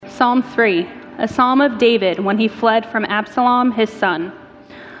Psalm 3, a psalm of David when he fled from Absalom, his son.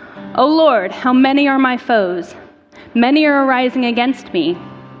 O Lord, how many are my foes? Many are arising against me.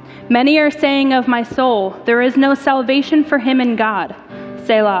 Many are saying of my soul, there is no salvation for him in God.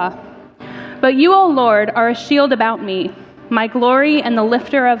 Selah. But you, O Lord, are a shield about me, my glory and the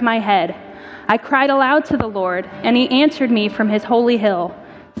lifter of my head. I cried aloud to the Lord, and he answered me from his holy hill.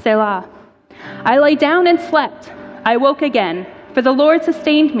 Selah. I lay down and slept. I woke again, for the Lord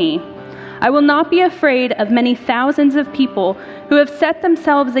sustained me. I will not be afraid of many thousands of people who have set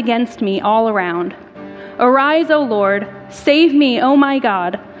themselves against me all around. Arise, O Lord, save me, O my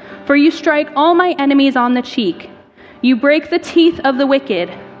God, for you strike all my enemies on the cheek. You break the teeth of the wicked.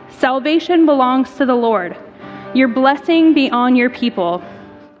 Salvation belongs to the Lord. Your blessing be on your people.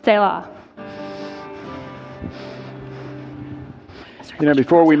 Selah. You know,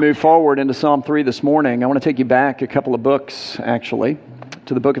 before we move forward into Psalm 3 this morning, I want to take you back a couple of books, actually,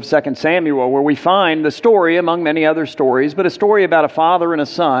 to the book of 2 Samuel, where we find the story, among many other stories, but a story about a father and a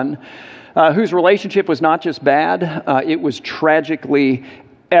son whose relationship was not just bad, it was tragically,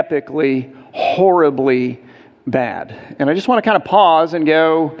 epically, horribly bad. And I just want to kind of pause and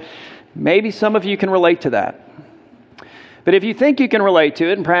go, maybe some of you can relate to that. But if you think you can relate to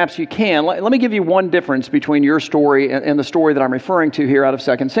it, and perhaps you can, let me give you one difference between your story and the story that I'm referring to here out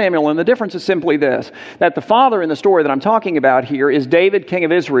of 2 Samuel. And the difference is simply this, that the father in the story that I'm talking about here is David, king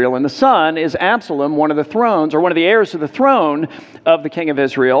of Israel, and the son is Absalom, one of the heirs to the throne of the king of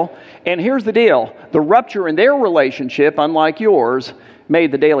Israel. And here's the deal. The rupture in their relationship, unlike yours,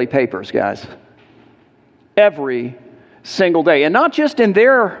 made the daily papers, guys. Every single day. And not just in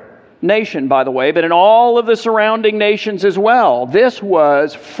their nation, by the way, but in all of the surrounding nations as well. This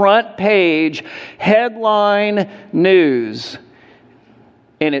was front page, headline news,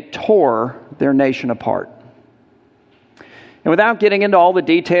 and it tore their nation apart. And without getting into all the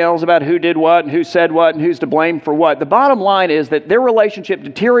details about who did what and who said what and who's to blame for what, the bottom line is that their relationship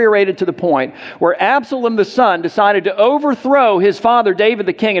deteriorated to the point where Absalom the son decided to overthrow his father David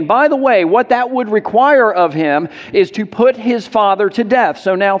the king. And by the way, what that would require of him is to put his father to death.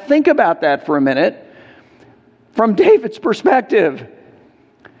 So now think about that for a minute from David's perspective.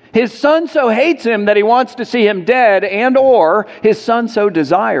 His son so hates him that he wants to see him dead, and or his son so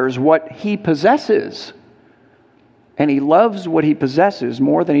desires what he possesses. And he loves what he possesses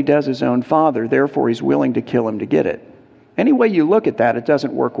more than he does his own father. Therefore, he's willing to kill him to get it. Any way you look at that, it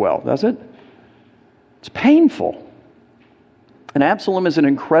doesn't work well, does it? It's painful. And Absalom is an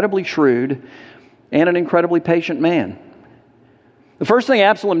incredibly shrewd and an incredibly patient man. The first thing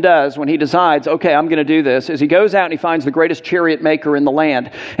Absalom does when he decides, okay, I'm going to do this, is he goes out and he finds the greatest chariot maker in the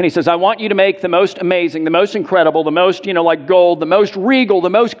land. And he says, I want you to make the most amazing, the most incredible, the most, like gold, the most regal, the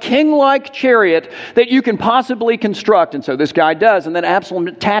most king-like chariot that you can possibly construct. And so this guy does. And then Absalom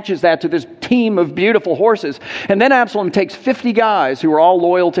attaches that to this team of beautiful horses. And then Absalom takes 50 guys who are all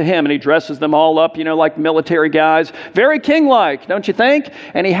loyal to him, and he dresses them all up, like military guys. Very king-like, don't you think?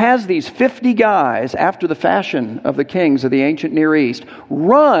 And he has these 50 guys, after the fashion of the kings of the ancient Near East,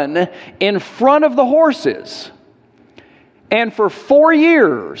 run in front of the horses. And for 4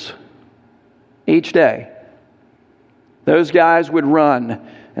 years, each day, those guys would run,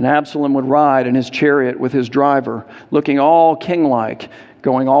 and Absalom would ride in his chariot with his driver, looking all king-like,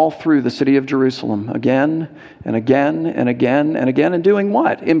 going all through the city of Jerusalem again and again and again and again, and doing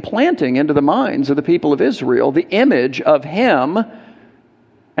what? Implanting into the minds of the people of Israel the image of him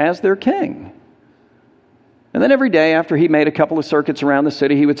as their king. And then every day after he made a couple of circuits around the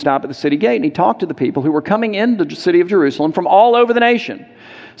city, he would stop at the city gate and he talked to the people who were coming into the city of Jerusalem from all over the nation.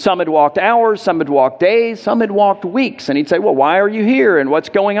 Some had walked hours, some had walked days, some had walked weeks. And he'd say, well, why are you here and what's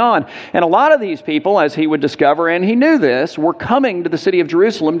going on? And a lot of these people, as he would discover, and he knew this, were coming to the city of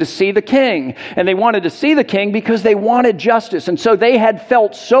Jerusalem to see the king. And they wanted to see the king because they wanted justice. And so they had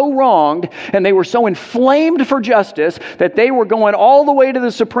felt so wronged and they were so inflamed for justice that they were going all the way to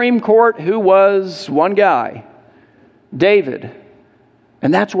the Supreme Court, who was one guy, David.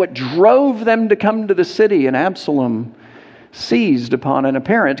 And that's what drove them to come to the city. And Absalom seized upon an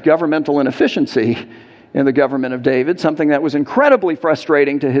apparent governmental inefficiency in the government of David, something that was incredibly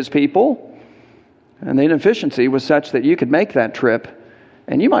frustrating to his people. And the inefficiency was such that you could make that trip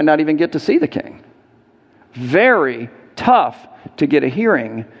and you might not even get to see the king. Very tough to get a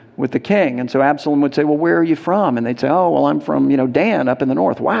hearing with the king. And so Absalom would say, well, where are you from? And they'd say, oh, well, I'm from, Dan up in the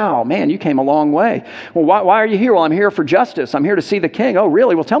north. Wow, man, you came a long way. Well, why are you here? Well, I'm here for justice. I'm here to see the king. Oh,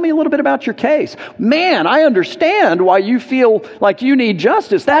 really? Well, tell me a little bit about your case. Man, I understand why you feel like you need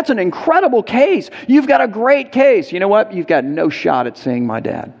justice. That's an incredible case. You've got a great case. You know what? You've got no shot at seeing my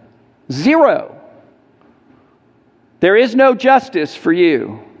dad. Zero. There is no justice for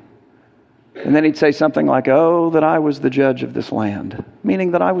you. And then he'd say something like, "Oh, that I was the judge of this land,"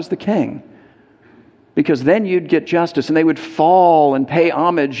 meaning that I was the king. Because then you'd get justice, and they would fall and pay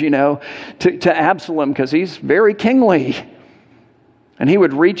homage, to Absalom, because he's very kingly. And he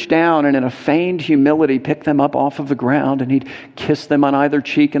would reach down and in a feigned humility pick them up off of the ground, and he'd kiss them on either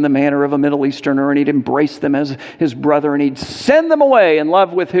cheek in the manner of a Middle Easterner, and he'd embrace them as his brother, and he'd send them away in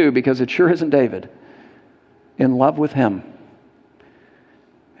love with who? Because it sure isn't David. In love with him.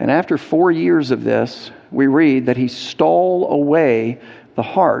 And after 4 years of this, we read that he stole away the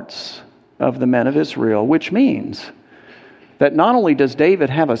hearts of the men of Israel, which means that not only does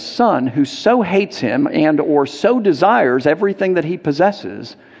David have a son who so hates him and or so desires everything that he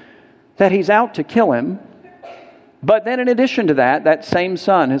possesses that he's out to kill him, but then in addition to that, that same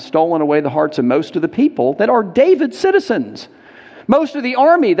son has stolen away the hearts of most of the people that are David's citizens. Most of the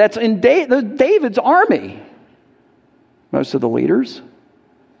army that's in David's army. Most of the leaders.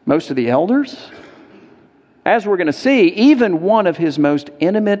 Most of the elders. As we're going to see, even one of his most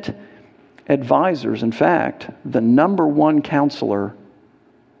intimate advisors, in fact, the number one counselor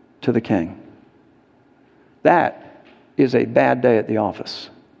to the king. That is a bad day at the office.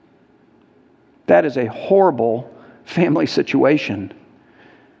 That is a horrible family situation.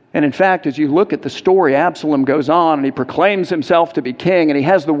 And in fact, as you look at the story, Absalom goes on and he proclaims himself to be king, and he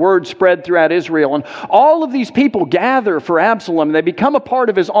has the word spread throughout Israel. And all of these people gather for Absalom. They become a part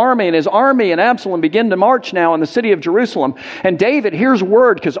of his army, and his army and Absalom begin to march now in the city of Jerusalem. And David hears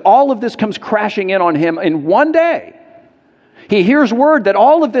word, because all of this comes crashing in on him in one day. He hears word that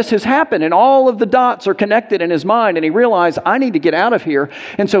all of this has happened, and all of the dots are connected in his mind, and he realizes, I need to get out of here.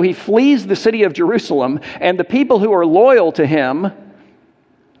 And so he flees the city of Jerusalem, and the people who are loyal to him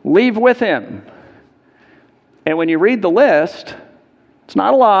leave with him. And when you read the list, it's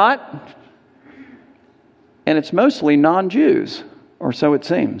not a lot, and it's mostly non-Jews, or so it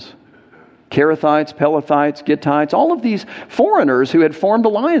seems. Kerethites, Pelethites, Gittites, all of these foreigners who had formed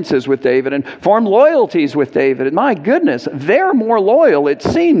alliances with David and formed loyalties with David. And my goodness, they're more loyal, it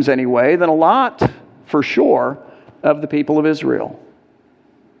seems anyway, than a lot, for sure, of the people of Israel.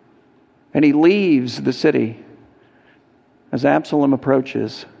 And he leaves the city as Absalom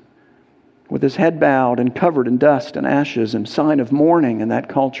approaches, with his head bowed and covered in dust and ashes, and sign of mourning in that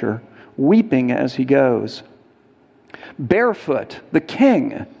culture, weeping as he goes. Barefoot, the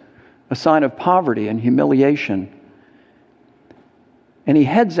king, a sign of poverty and humiliation. And he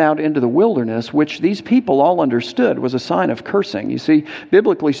heads out into the wilderness, which these people all understood was a sign of cursing. You see,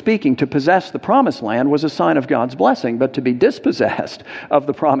 biblically speaking, to possess the promised land was a sign of God's blessing, but to be dispossessed of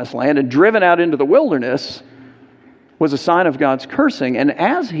the promised land and driven out into the wilderness was a sign of God's cursing. And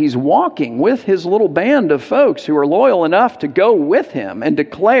as he's walking with his little band of folks who are loyal enough to go with him and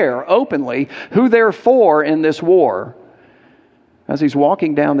declare openly who they're for in this war, as he's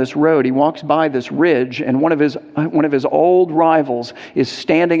walking down this road, he walks by this ridge, and one of his old rivals is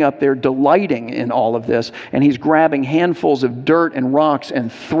standing up there delighting in all of this, and he's grabbing handfuls of dirt and rocks and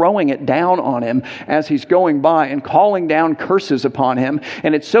throwing it down on him as he's going by and calling down curses upon him.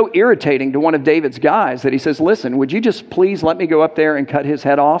 And it's so irritating to one of David's guys that he says, "Listen, would you just please let me go up there and cut his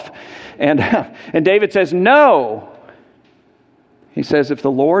head off?" And David says, "No." He says, "If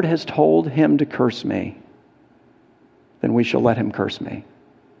the Lord has told him to curse me, then we shall let him curse me."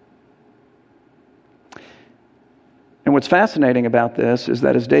 And what's fascinating about this is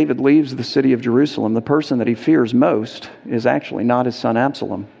that as David leaves the city of Jerusalem, the person that he fears most is actually not his son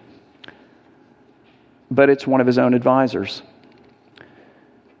Absalom, but it's one of his own advisors.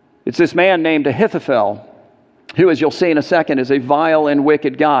 It's this man named Ahithophel, who, as you'll see in a second, is a vile and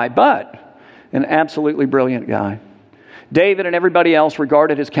wicked guy, but an absolutely brilliant guy. David and everybody else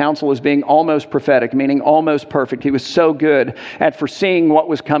regarded his counsel as being almost prophetic, meaning almost perfect. He was so good at foreseeing what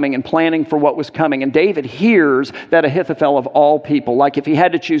was coming and planning for what was coming. And David hears that Ahithophel of all people, like if he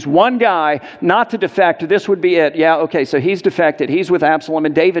had to choose one guy not to defect, this would be it. Yeah, okay, so he's defected. He's with Absalom.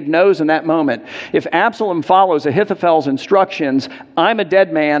 And David knows in that moment, if Absalom follows Ahithophel's instructions, I'm a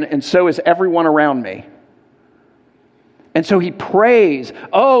dead man, and so is everyone around me. And so he prays,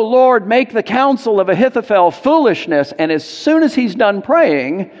 "Oh Lord, make the counsel of Ahithophel foolishness." And as soon as he's done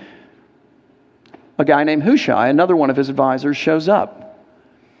praying, a guy named Hushai, another one of his advisors, shows up.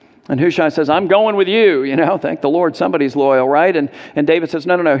 And Hushai says, "I'm going with you." Thank the Lord, somebody's loyal, right? And David says,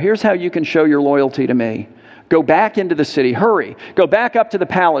 No, here's how you can show your loyalty to me. Go back into the city, hurry. Go back up to the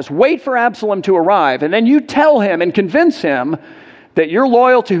palace, wait for Absalom to arrive, and then you tell him and convince him that you're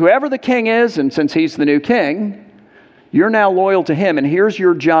loyal to whoever the king is, and since he's the new king, you're now loyal to him, and here's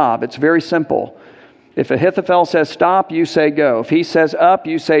your job. It's very simple. If Ahithophel says stop, you say go. If he says up,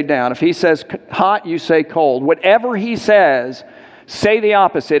 you say down. If he says hot, you say cold. Whatever he says, say the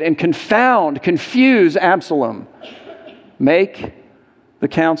opposite and confuse Absalom. Make the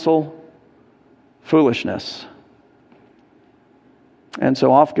counsel foolishness. And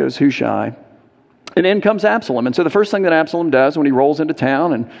so off goes Hushai. And in comes Absalom. And so the first thing that Absalom does when he rolls into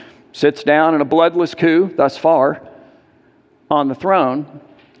town and sits down in a bloodless coup, thus far, on the throne,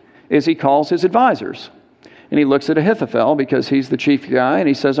 is he calls his advisors. And he looks at Ahithophel because he's the chief guy, and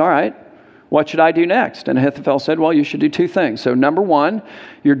he says, all right, what should I do next? And Ahithophel said, well, you should do two things. So number one,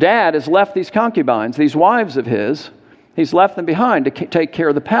 your dad has left these concubines, these wives of his. He's left them behind to take care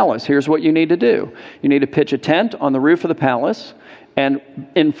of the palace. Here's what you need to do. You need to pitch a tent on the roof of the palace, and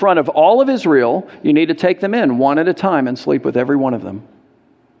in front of all of Israel, you need to take them in one at a time and sleep with every one of them.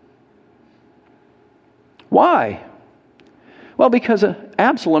 Why? Well, because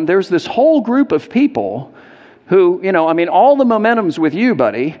Absalom, there's this whole group of people who, all the momentum's with you,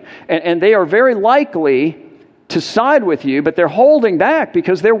 buddy, and they are very likely to side with you, but they're holding back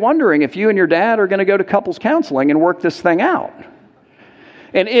because they're wondering if you and your dad are going to go to couples counseling and work this thing out.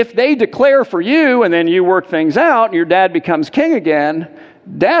 And if they declare for you and then you work things out and your dad becomes king again,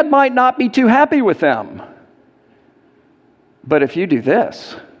 dad might not be too happy with them. But if you do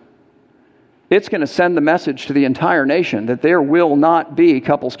this, it's going to send the message to the entire nation that there will not be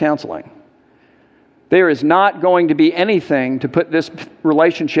couples counseling. There is not going to be anything to put this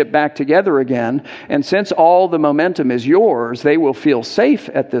relationship back together again. And since all the momentum is yours, they will feel safe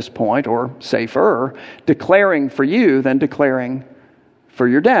at this point, or safer, declaring for you than declaring for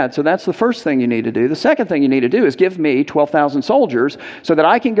your dad. So that's the first thing you need to do. The second thing you need to do is give me 12,000 soldiers so that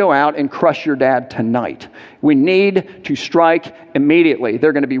I can go out and crush your dad tonight. We need to strike immediately.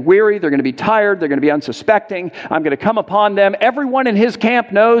 They're going to be weary. They're going to be tired. They're going to be unsuspecting. I'm going to come upon them. Everyone in his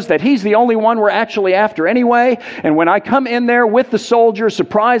camp knows that he's the only one we're actually after anyway. And when I come in there with the soldiers,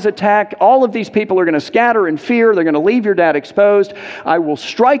 surprise attack, all of these people are going to scatter in fear. They're going to leave your dad exposed. I will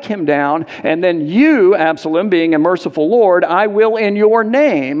strike him down. And then you, Absalom, being a merciful Lord, I will in your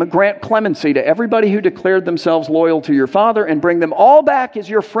name grant clemency to everybody who declared themselves loyal to your father and bring them all back as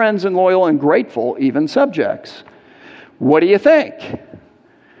your friends and loyal and grateful, even subjects. What do you think? And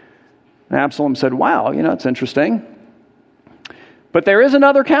Absalom said, wow, it's interesting. But there is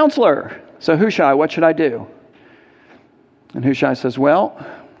another counselor. So Hushai, what should I do? And Hushai says, well,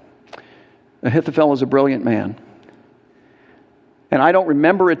 Ahithophel is a brilliant man. And I don't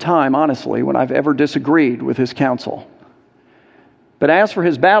remember a time, honestly, when I've ever disagreed with his counsel. But as for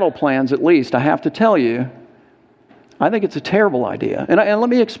his battle plans, at least, I have to tell you, I think it's a terrible idea. And let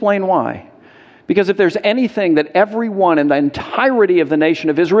me explain why. Because if there's anything that everyone in the entirety of the nation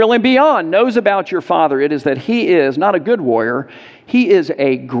of Israel and beyond knows about your father, it is that he is not a good warrior. He is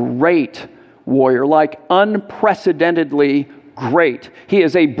a great warrior, like unprecedentedly great. He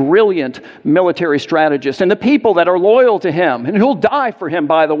is a brilliant military strategist. And the people that are loyal to him, and who'll die for him,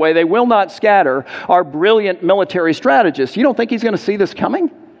 by the way, they will not scatter, are brilliant military strategists. You don't think he's going to see this coming?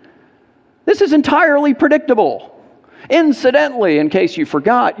 This is entirely predictable. Incidentally, in case you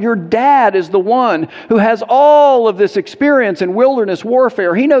forgot, your dad is the one who has all of this experience in wilderness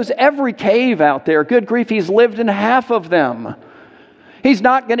warfare. He knows every cave out there. Good grief, he's lived in half of them. He's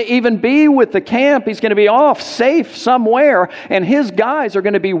not going to even be with the camp. He's going to be off safe somewhere, and his guys are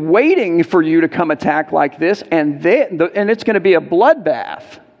going to be waiting for you to come attack like this, and it's going to be a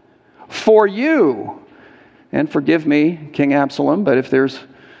bloodbath for you. And forgive me, King Absalom, but if there's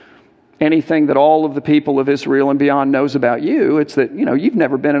anything that all of the people of Israel and beyond knows about you, it's that, you've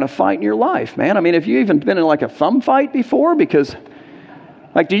never been in a fight in your life, man. I mean, have you even been in like a thumb fight before? Because,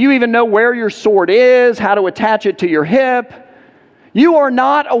 do you even know where your sword is, how to attach it to your hip? You are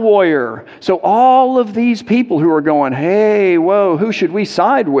not a warrior. So all of these people who are going, hey, whoa, who should we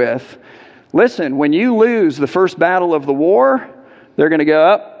side with? Listen, when you lose the first battle of the war, they're going to go,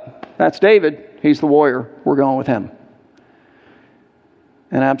 oh, that's David. He's the warrior. We're going with him.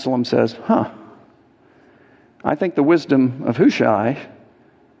 And Absalom says, I think the wisdom of Hushai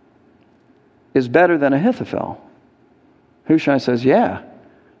is better than Ahithophel. Hushai says, yeah,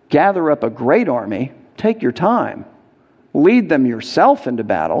 gather up a great army, take your time, lead them yourself into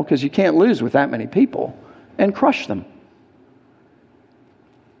battle, because you can't lose with that many people, and crush them.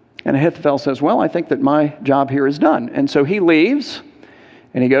 And Ahithophel says, well, I think that my job here is done. And so he leaves,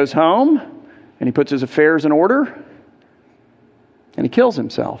 and he goes home, and he puts his affairs in order, and he kills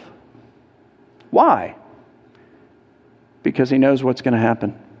himself. Why? Because he knows what's going to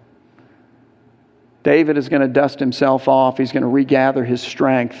happen. David is going to dust himself off. He's going to regather his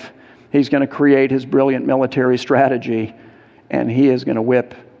strength. He's going to create his brilliant military strategy, and he is going to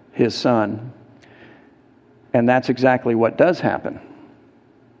whip his son. And that's exactly what does happen.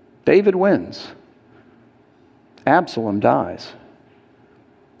 David wins. Absalom dies.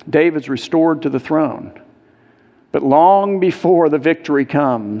 David's restored to the throne. But long before the victory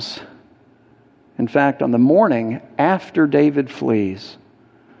comes, in fact, on the morning after David flees,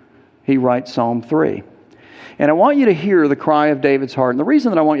 he writes Psalm 3. And I want you to hear the cry of David's heart. And the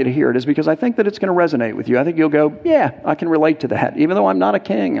reason that I want you to hear it is because I think that it's going to resonate with you. I think you'll go, yeah, I can relate to that, even though I'm not a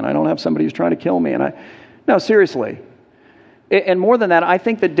king and I don't have somebody who's trying to kill me. No, seriously. And more than that, I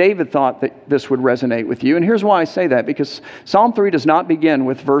think that David thought that this would resonate with you. And here's why I say that, because Psalm 3 does not begin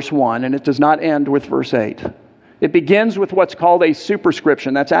with verse 1 and it does not end with verse 8. It begins with what's called a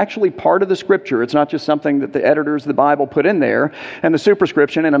superscription. That's actually part of the Scripture. It's not just something that the editors of the Bible put in there. And the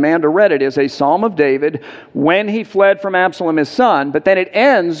superscription, and Amanda read it, is a Psalm of David when he fled from Absalom, his son. But then it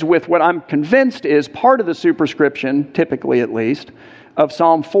ends with what I'm convinced is part of the superscription, typically at least, of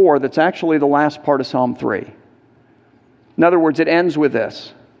Psalm 4 that's actually the last part of Psalm 3. In other words, it ends with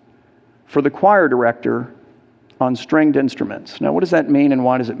this: for the choir director on stringed instruments. Now, what does that mean and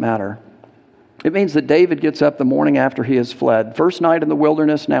why does it matter? It means that David gets up the morning after he has fled. First night in the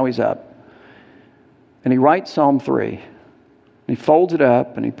wilderness, now he's up. And he writes Psalm 3. He folds it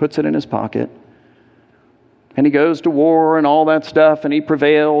up and he puts it in his pocket. And he goes to war and all that stuff, and he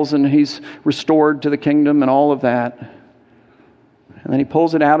prevails and he's restored to the kingdom and all of that. And then he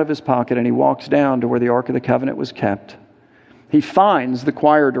pulls it out of his pocket and he walks down to where the Ark of the Covenant was kept. He finds the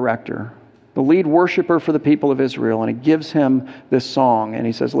choir director, the lead worshiper for the people of Israel, and he gives him this song. And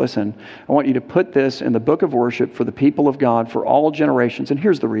he says, listen, I want you to put this in the book of worship for the people of God for all generations. And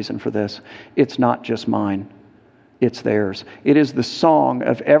here's the reason for this. It's not just mine. It's theirs. It is the song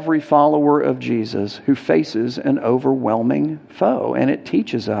of every follower of Jesus who faces an overwhelming foe. And it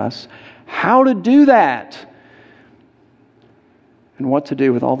teaches us how to do that and what to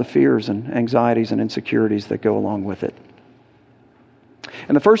do with all the fears and anxieties and insecurities that go along with it.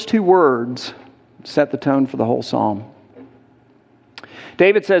 And the first two words set the tone for the whole psalm.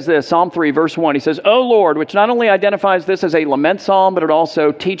 David says this, Psalm 3, verse 1. He says, O Lord, which not only identifies this as a lament psalm, but it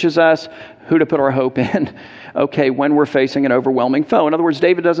also teaches us who to put our hope in. Okay, when we're facing an overwhelming foe. In other words,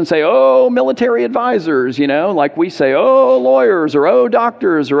 David doesn't say, oh, military advisors, like we say, oh, lawyers, or oh,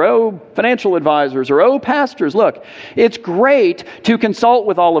 doctors, or oh, financial advisors, or oh, pastors. Look, it's great to consult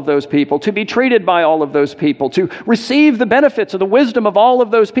with all of those people, to be treated by all of those people, to receive the benefits of the wisdom of all of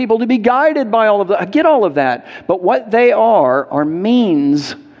those people, to be guided by all of that. I get all of that. But what they are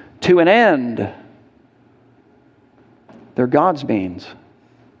means to an end. They're God's means,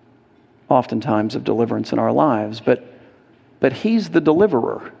 oftentimes, of deliverance in our lives. But He's the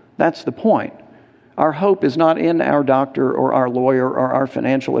deliverer. That's the point. Our hope is not in our doctor or our lawyer or our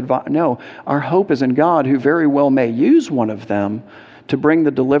financial advisor. No, our hope is in God, who very well may use one of them to bring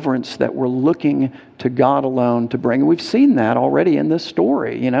the deliverance that we're looking to God alone to bring. And we've seen that already in this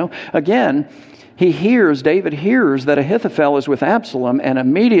story. Again, David hears that Ahithophel is with Absalom, and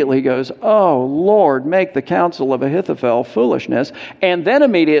immediately goes, oh, Lord, make the counsel of Ahithophel foolishness. And then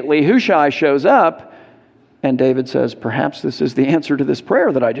immediately Hushai shows up, and David says, perhaps this is the answer to this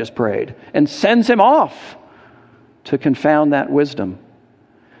prayer that I just prayed, and sends him off to confound that wisdom.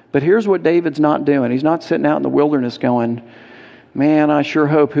 But here's what David's not doing. He's not sitting out in the wilderness going, man, I sure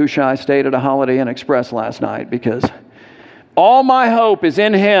hope Hushai stayed at a Holiday Inn Express last night, because all my hope is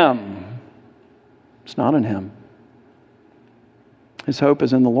in him. It's not in him. His hope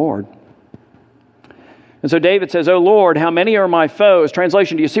is in the Lord. And so David says, oh Lord, how many are my foes?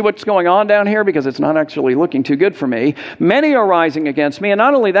 Translation, do you see what's going on down here? Because it's not actually looking too good for me. Many are rising against me. And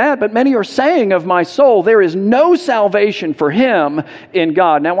not only that, but many are saying of my soul, there is no salvation for him in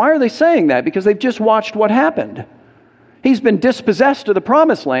God. Now, why are they saying that? Because they've just watched what happened. He's been dispossessed of the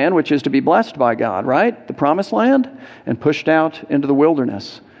promised land, which is to be blessed by God, right? The promised land, and pushed out into the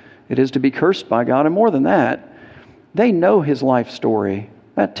wilderness. It is to be cursed by God. And more than that, they know his life story.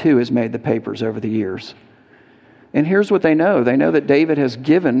 That too has made the papers over the years. And here's what they know. They know that David has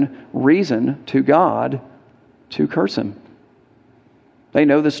given reason to God to curse him. They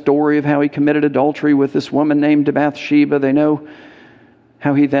know the story of how he committed adultery with this woman named Bathsheba. They know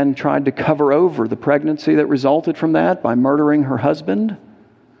how he then tried to cover over the pregnancy that resulted from that by murdering her husband.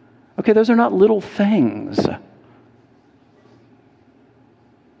 Okay, those are not little things.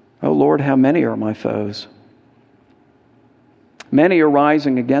 Oh Lord, how many are my foes? Many are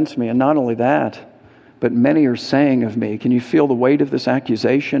rising against me, and not only that, but many are saying of me. Can you feel the weight of this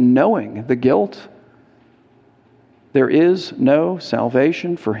accusation, knowing the guilt? There is no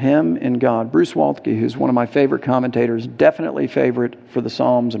salvation for him in God. Bruce Waltke, who's one of my favorite commentators, definitely favorite for the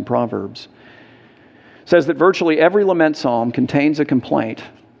Psalms and Proverbs, says that virtually every lament psalm contains a complaint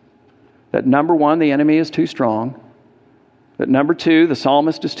that, number one, the enemy is too strong, that number two, the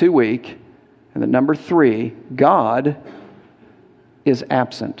psalmist is too weak, and that number three, God is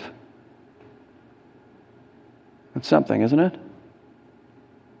absent. That's something, isn't it?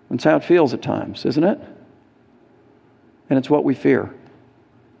 That's how it feels at times, isn't it? And it's what we fear.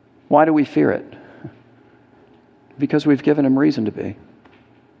 Why do we fear it? Because we've given him reason to be.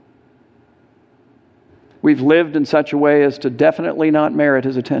 We've lived in such a way as to definitely not merit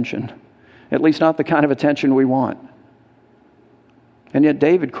his attention. At least not the kind of attention we want. And yet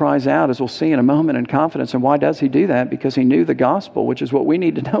David cries out, as we'll see in a moment, in confidence. And why does he do that? Because he knew the gospel, which is what we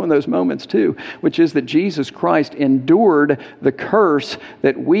need to know in those moments too, which is that Jesus Christ endured the curse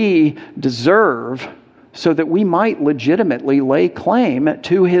that we deserve so that we might legitimately lay claim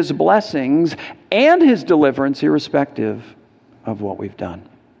to his blessings and his deliverance irrespective of what we've done.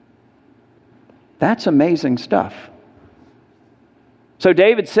 That's amazing stuff. So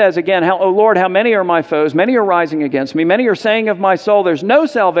David says again, "O Lord, how many are my foes? Many are rising against me. Many are saying of my soul, there's no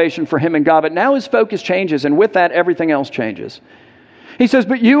salvation for him in God." But now his focus changes, and with that, everything else changes. He says,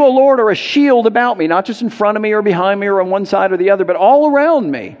 "But you, O Lord, are a shield about me," not just in front of me or behind me or on one side or the other, but all around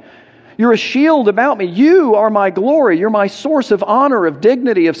me. You're a shield about me. You are my glory. You're my source of honor, of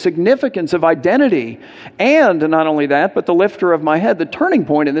dignity, of significance, of identity. And not only that, but the lifter of my head. The turning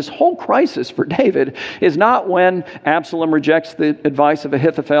point in this whole crisis for David is not when Absalom rejects the advice of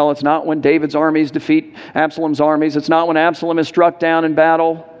Ahithophel. It's not when David's armies defeat Absalom's armies. It's not when Absalom is struck down in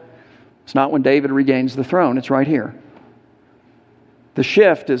battle. It's not when David regains the throne. It's right here. The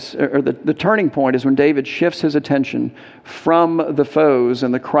shift is, or the turning point is when David shifts his attention from the foes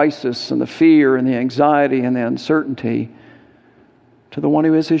and the crisis and the fear and the anxiety and the uncertainty to the one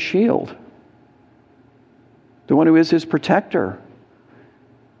who is his shield, the one who is his protector.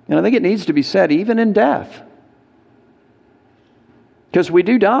 And I think it needs to be said, even in death, because we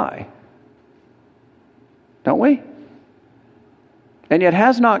do die, don't we? And yet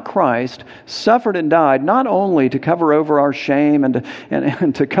has not Christ suffered and died not only to cover over our shame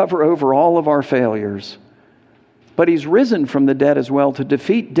and to cover over all of our failures, but he's risen from the dead as well to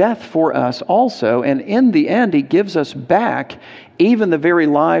defeat death for us also. And in the end, he gives us back even the very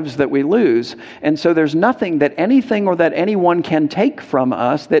lives that we lose. And so there's nothing that anything or that anyone can take from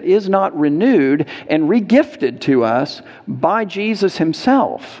us that is not renewed and regifted to us by Jesus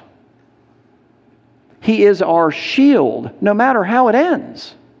himself. He is our shield, no matter how it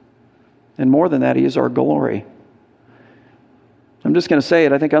ends. And more than that, he is our glory. I'm just going to say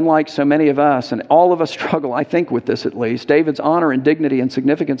it. I think unlike so many of us, and all of us struggle, I think, with this at least, David's honor and dignity and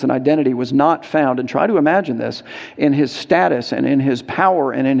significance and identity was not found, and try to imagine this, in his status and in his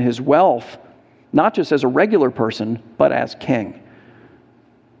power and in his wealth, not just as a regular person, but as king.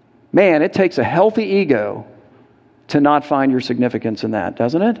 Man, it takes a healthy ego to not find your significance in that,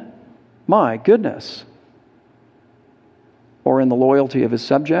 doesn't it? My goodness. Or in the loyalty of his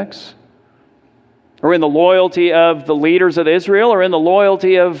subjects, or in the loyalty of the leaders of Israel, or in the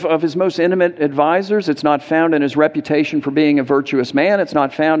loyalty of his most intimate advisors. It's not found in his reputation for being a virtuous man. It's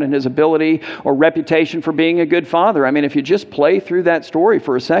not found in his ability or reputation for being a good father. I mean, if you just play through that story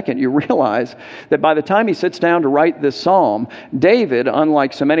for a second, you realize that by the time he sits down to write this psalm, David,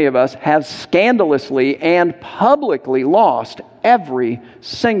 unlike so many of us, has scandalously and publicly lost every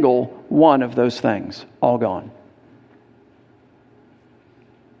single one of those things. All gone.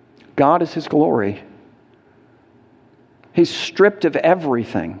 God is his glory. He's stripped of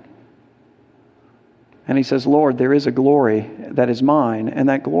everything. And he says, Lord, there is a glory that is mine, and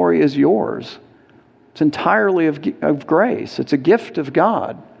that glory is yours. It's entirely of grace. It's a gift of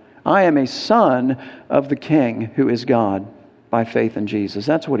God. I am a son of the King who is God by faith in Jesus.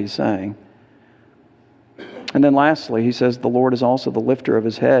 That's what he's saying. And then lastly, he says, the Lord is also the lifter of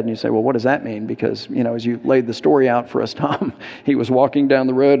his head. And you say, well, what does that mean? Because, as you laid the story out for us, Tom, he was walking down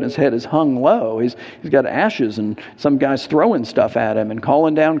the road and his head is hung low. He's got ashes and some guy's throwing stuff at him and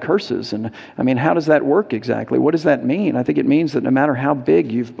calling down curses. And I mean, how does that work exactly? What does that mean? I think it means that no matter how big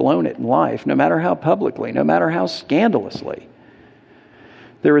you've blown it in life, no matter how publicly, no matter how scandalously,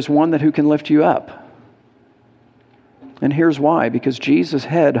 there is one who can lift you up. And here's why. Because Jesus'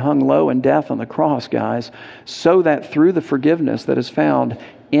 head hung low in death on the cross, guys, so that through the forgiveness that is found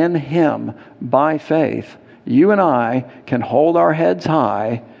in him by faith, you and I can hold our heads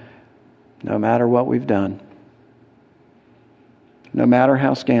high no matter what we've done. No matter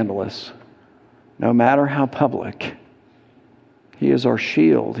how scandalous. No matter how public. He is our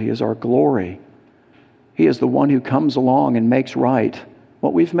shield. He is our glory. He is the one who comes along and makes right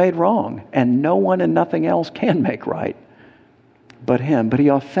what we've made wrong. And no one and nothing else can make right but him. But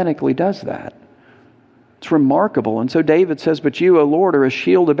he authentically does that. It's remarkable. And so David says, but you, O Lord, are a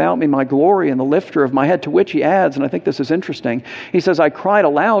shield about me, my glory, and the lifter of my head. To which he adds, and I think this is interesting, he says, I cried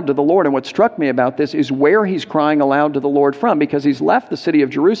aloud to the Lord. And what struck me about this is where he's crying aloud to the Lord from, because he's left the city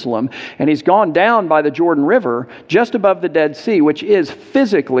of Jerusalem and he's gone down by the Jordan River just above the Dead Sea, which is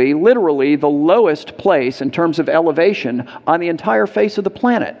physically, literally the lowest place in terms of elevation on the entire face of the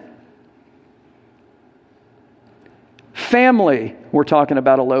planet. Family, we're talking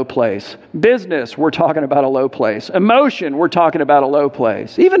about a low place. Business, we're talking about a low place. Emotion, we're talking about a low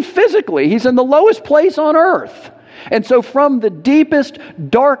place. Even physically, he's in the lowest place on earth. And so from the deepest,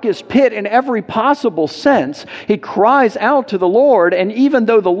 darkest pit in every possible sense, he cries out to the Lord, and even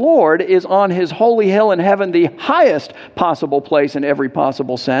though the Lord is on his holy hill in heaven, the highest possible place in every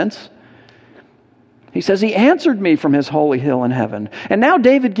possible sense, he says, he answered me from his holy hill in heaven. And now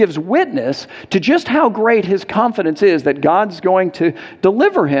David gives witness to just how great his confidence is that God's going to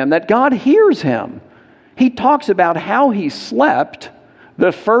deliver him, that God hears him. He talks about how he slept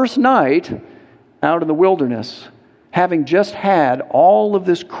the first night out in the wilderness, having just had all of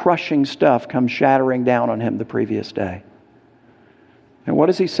this crushing stuff come shattering down on him the previous day. And what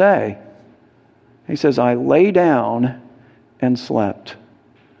does he say? He says, I lay down and slept.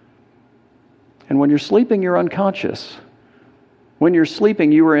 And when you're sleeping, you're unconscious. When you're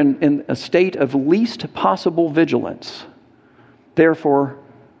sleeping, you are in a state of least possible vigilance. Therefore,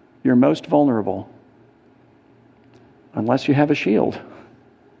 you're most vulnerable. Unless you have a shield.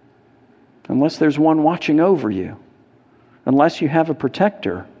 Unless there's one watching over you. Unless you have a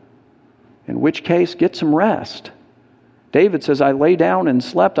protector. In which case, get some rest. David says, I lay down and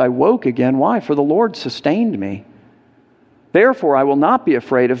slept. I woke again. Why? For the Lord sustained me. Therefore, I will not be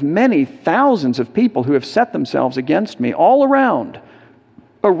afraid of many thousands of people who have set themselves against me all around.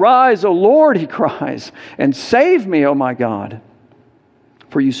 Arise, O Lord, he cries, and save me, O my God.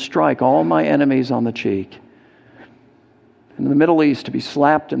 For you strike all my enemies on the cheek. In the Middle East, to be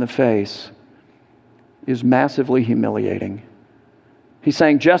slapped in the face is massively humiliating. He's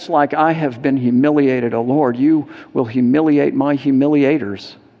saying, just like I have been humiliated, O Lord, you will humiliate my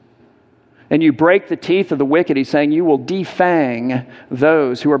humiliators. And you break the teeth of the wicked. He's saying you will defang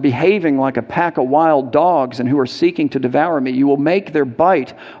those who are behaving like a pack of wild dogs and who are seeking to devour me. You will make their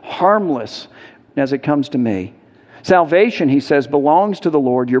bite harmless as it comes to me. Salvation, he says, belongs to the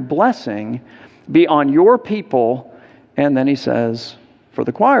Lord. Your blessing be on your people. And then he says, for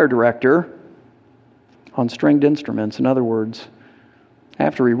the choir director, on stringed instruments. In other words,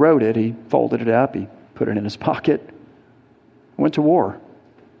 after he wrote it, he folded it up, he put it in his pocket, went to war.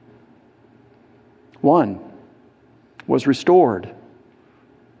 One was restored,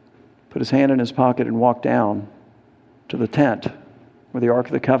 put his hand in his pocket and walked down to the tent where the Ark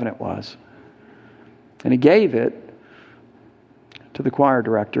of the Covenant was. And he gave it to the choir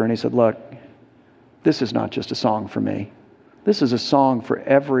director and he said, look, this is not just a song for me. This is a song for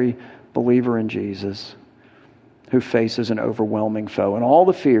every believer in Jesus who faces an overwhelming foe and all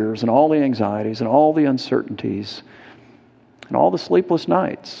the fears and all the anxieties and all the uncertainties and all the sleepless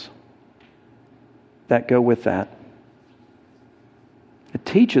nights that go with that. It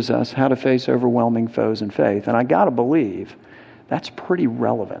teaches us how to face overwhelming foes in faith. And I got to believe that's pretty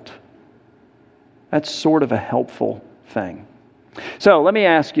relevant. That's sort of a helpful thing. So let me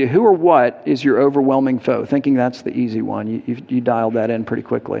ask you, who or what is your overwhelming foe? Thinking that's the easy one. You dialed that in pretty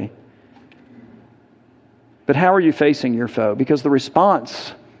quickly. But how are you facing your foe? Because the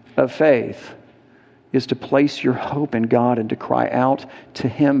response of faith is to place your hope in God and to cry out to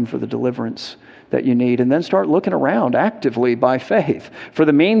Him for the deliverance that you need, and then start looking around actively by faith for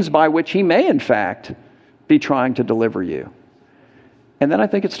the means by which He may, in fact, be trying to deliver you. And then I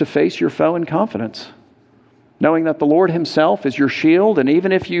think it's to face your foe in confidence, knowing that the Lord Himself is your shield, and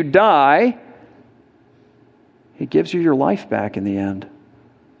even if you die, He gives you your life back in the end.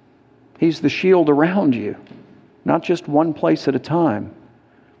 He's the shield around you, not just one place at a time.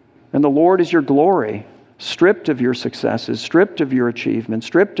 And the Lord is your glory, stripped of your successes, stripped of your achievements,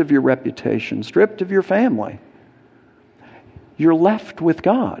 stripped of your reputation, stripped of your family. You're left with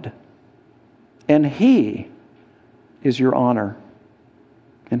God. And He is your honor.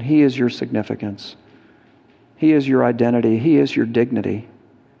 And He is your significance. He is your identity. He is your dignity.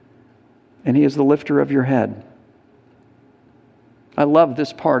 And He is the lifter of your head. I love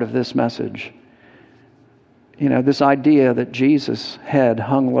this part of this message. You know, this idea that Jesus' head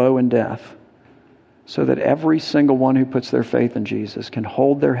hung low in death, so that every single one who puts their faith in Jesus can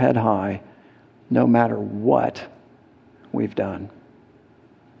hold their head high no matter what we've done.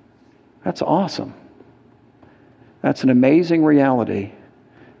 That's awesome. That's an amazing reality.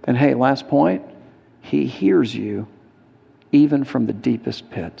 And hey, last point, He hears you even from the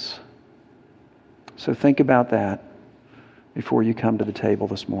deepest pits. So think about that before you come to the table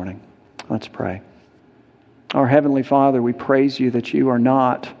this morning. Let's pray. Our Heavenly Father, we praise you that you are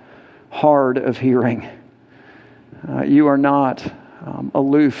not hard of hearing. You are not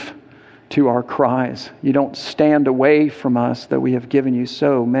aloof to our cries. You don't stand away from us, though we have given you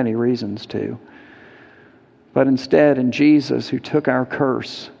so many reasons to. But instead, in Jesus, who took our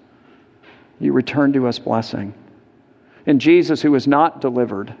curse, you return to us blessing. In Jesus, who was not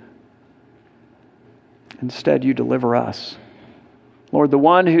delivered, instead you deliver us. Lord, the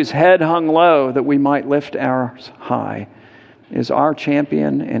one whose head hung low that we might lift ours high is our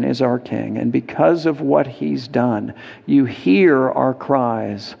champion and is our king. And because of what he's done, you hear our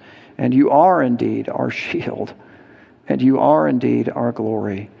cries, and you are indeed our shield, and you are indeed our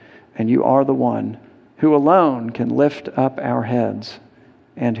glory, and you are the one who alone can lift up our heads,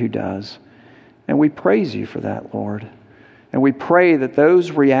 and who does. And we praise you for that, Lord. And we pray that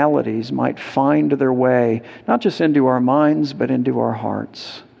those realities might find their way, not just into our minds, but into our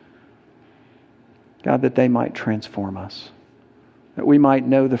hearts. God, that they might transform us. That we might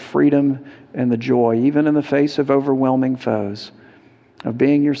know the freedom and the joy, even in the face of overwhelming foes, of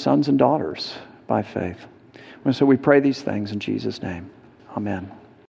being your sons and daughters by faith. And so we pray these things in Jesus' name. Amen.